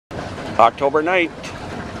October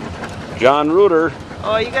 9th. Jon Reuter.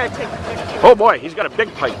 Oh, you gotta take a picture. Oh boy, he's got a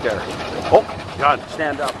big pike there. Oh, God,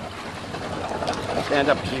 stand up. Stand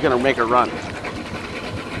up, she's gonna make her run.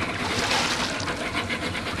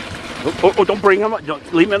 Oh, don't bring him up.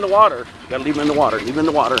 Don't, leave him in the water. You gotta leave him in the water. Leave him in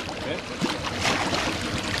the water. Okay.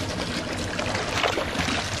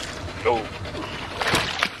 Go.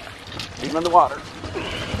 Leave him in the water.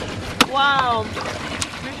 Wow.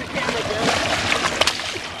 Here's your camera, Joe.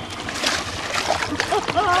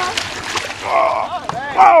 Oh!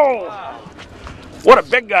 Wow. What a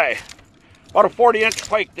big guy. About a 40-inch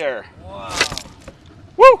pike there. Wow.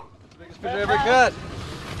 Woo! Biggest fish I ever got.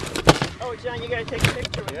 Oh, John, you gotta take a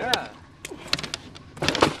picture with Yeah.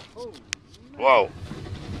 Oh, Whoa.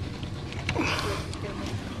 Let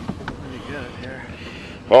me get it here.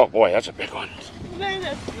 Oh boy, that's a big one. man,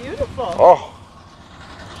 that's beautiful. Oh.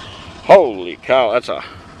 Holy cow, that's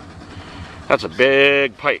a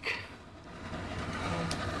big pike.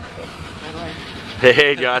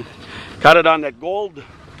 Hey, John. Caught it on that gold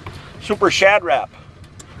super shad wrap.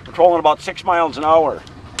 We're trolling about 6 miles an hour.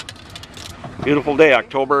 Beautiful day,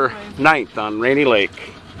 October 9th on Rainy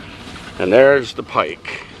Lake. And there's the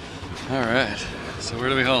pike. All right. So where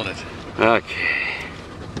do we hold it? Okay.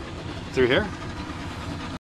 Through here?